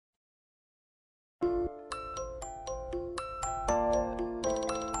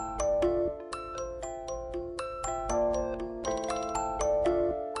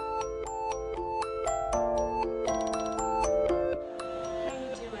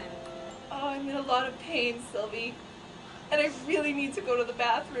I'm in a lot of pain, Sylvie, and I really need to go to the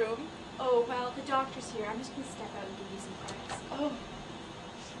bathroom. Oh, well, the doctor's here. I'm just going to step out and give you some drugs. Oh.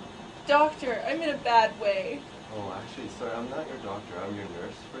 Doctor, I'm in a bad way. Oh, actually, sorry, I'm not your doctor. I'm your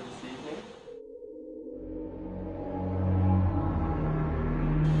nurse for this evening.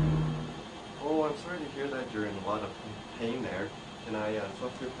 Oh, I'm sorry to hear that you're in a lot of pain there. Can I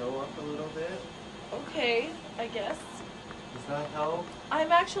fluff your pillow up a little bit? Okay, I guess. Does that help?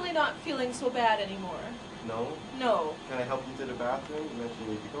 I'm actually not feeling so bad anymore. No? No. Can I help you to the bathroom? You mentioned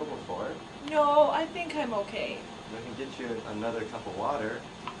you need to go before. No, I think I'm okay. I can get you another cup of water.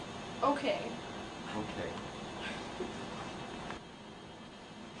 Okay. Okay.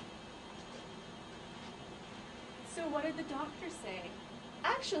 So what did the doctor say?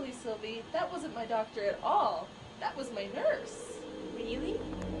 Actually, Sylvie, that wasn't my doctor at all. That was my nurse. Really?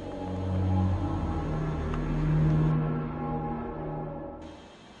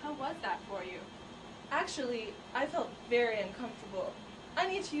 How was that for you? Actually, I felt very uncomfortable. I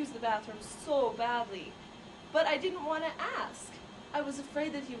need to use the bathroom so badly. But I didn't want to ask. I was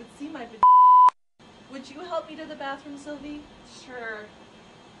afraid that he would see my Would you help me to the bathroom, Sylvie? Sure.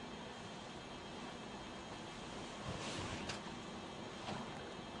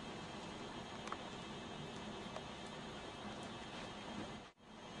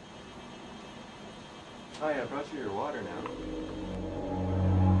 Hi, I brought you your water now.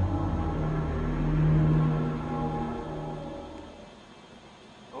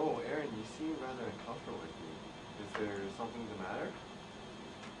 Oh, Erin, you seem rather uncomfortable with me. Is there something the matter?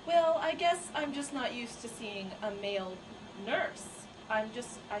 Well, I guess I'm just not used to seeing a male nurse. I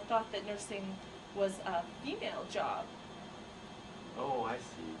thought that nursing was a female job. Oh, I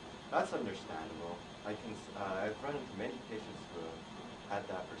see. That's understandable. I've run into many patients who have had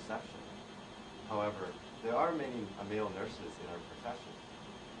that perception. However, there are many male nurses in our profession,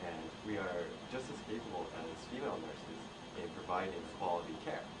 and we are just as capable as female nurses in providing quality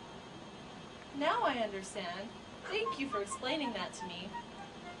care. Now I understand. Thank you for explaining that to me.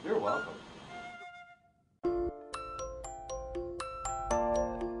 You're welcome.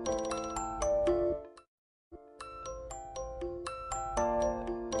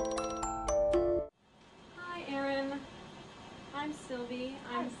 Hi, Erin. I'm Sylvie.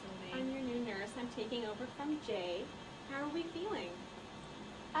 Hi, Sylvie. I'm your new nurse. I'm taking over from Jay. How are we feeling?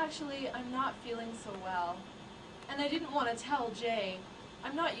 Actually, I'm not feeling so well. And I didn't want to tell Jay.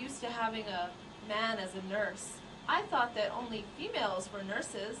 I'm not used to having a man as a nurse. I thought that only females were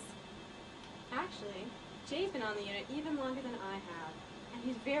nurses. Actually, Jay's been on the unit even longer than I have, and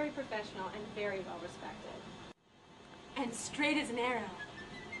he's very professional and very well respected. And straight as an arrow.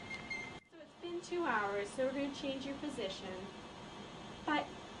 So it's been 2 hours, so we're going to change your position. But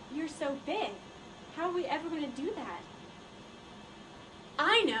you're so big. How are we ever going to do that?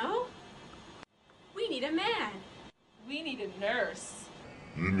 I know! We need a man. We need a nurse.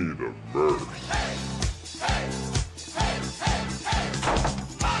 You need a nurse.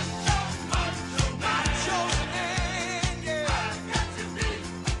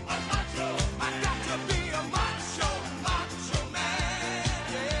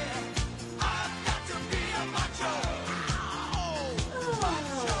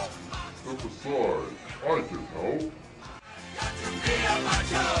 Step aside, I can help.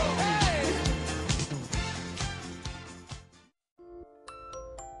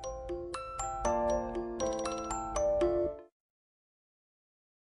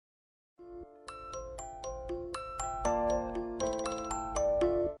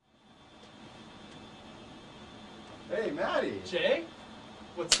 Hey, Maddie! Jay?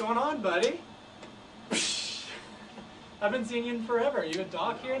 What's going on, buddy? I've been seeing you in forever. Are you a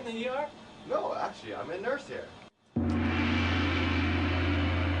doc here in the ER? No, actually, I'm a nurse here. A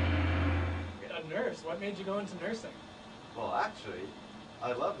nurse? What made you go into nursing? Well, actually,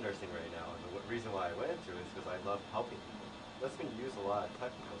 I love nursing right now, and the reason why I went into it is because I love helping people. Lets me use a lot of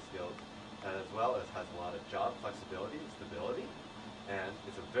technical skills, as well as has a lot of job flexibility and stability, and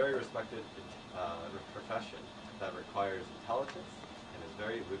it's a very respected profession that requires intelligence and is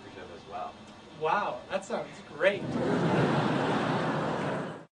very lucrative as well. Wow, that sounds great.